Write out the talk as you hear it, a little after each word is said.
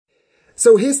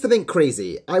So here's something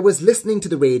crazy. I was listening to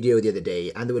the radio the other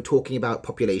day and they were talking about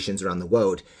populations around the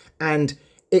world, and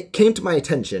it came to my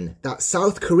attention that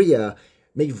South Korea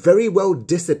may very well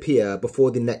disappear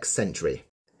before the next century.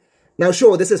 Now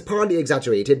sure, this is partly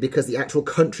exaggerated because the actual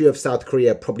country of South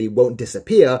Korea probably won't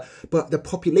disappear, but the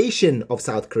population of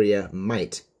South Korea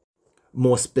might.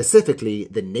 More specifically,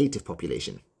 the native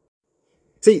population.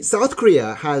 See, South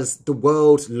Korea has the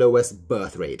world's lowest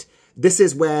birth rate. This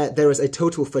is where there is a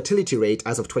total fertility rate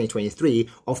as of 2023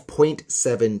 of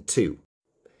 0.72.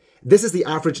 This is the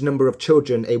average number of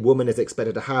children a woman is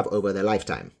expected to have over their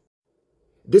lifetime.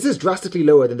 This is drastically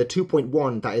lower than the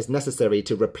 2.1 that is necessary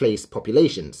to replace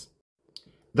populations.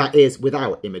 That is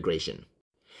without immigration.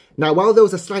 Now, while there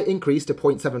was a slight increase to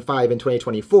 0.75 in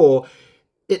 2024,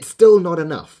 it's still not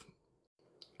enough.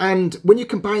 And when you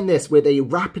combine this with a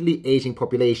rapidly aging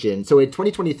population, so in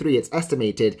 2023 it's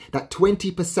estimated that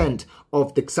 20%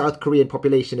 of the South Korean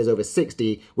population is over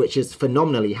 60, which is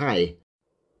phenomenally high,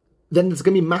 then there's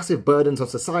going to be massive burdens on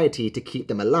society to keep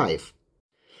them alive.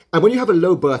 And when you have a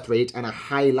low birth rate and a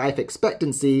high life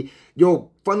expectancy,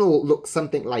 your funnel looks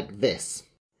something like this.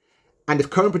 And if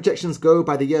current projections go,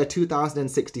 by the year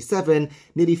 2067,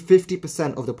 nearly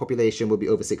 50% of the population will be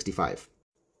over 65.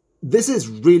 This is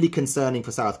really concerning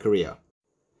for South Korea.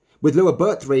 With lower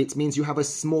birth rates means you have a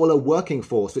smaller working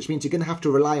force, which means you're going to have to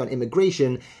rely on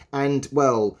immigration, and,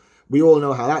 well, we all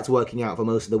know how that's working out for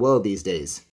most of the world these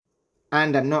days.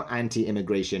 And I'm not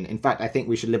anti-immigration. In fact, I think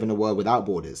we should live in a world without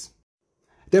borders.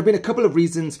 There have been a couple of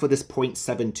reasons for this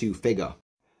 0.72 figure.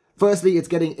 Firstly, it's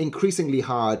getting increasingly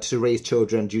hard to raise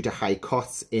children due to high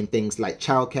costs in things like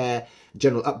childcare,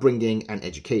 general upbringing, and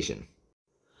education.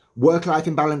 Work-life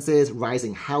imbalances,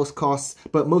 rising house costs,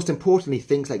 but most importantly,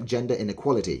 things like gender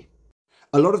inequality.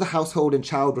 A lot of the household and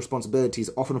child responsibilities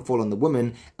often fall on the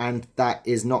woman, and that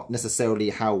is not necessarily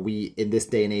how we, in this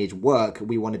day and age, work.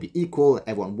 We want to be equal,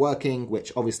 everyone working,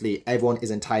 which obviously everyone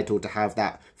is entitled to have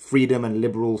that freedom and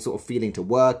liberal sort of feeling to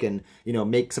work and, you know,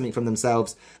 make something from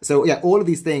themselves. So yeah, all of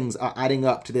these things are adding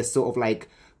up to this sort of like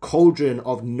cauldron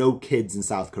of no kids in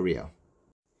South Korea.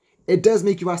 It does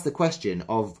make you ask the question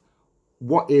of,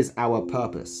 what is our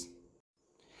purpose?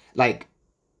 Like,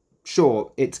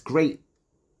 sure, it's great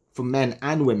for men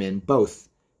and women both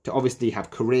to obviously have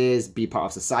careers, be part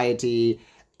of society,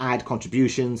 add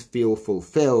contributions, feel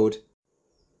fulfilled.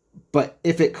 But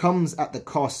if it comes at the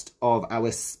cost of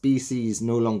our species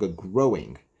no longer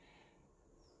growing,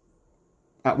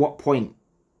 at what point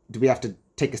do we have to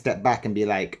take a step back and be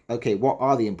like, okay, what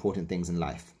are the important things in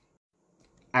life?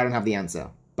 I don't have the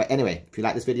answer. But anyway, if you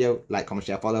like this video, like, comment,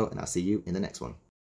 share, follow, and I'll see you in the next one.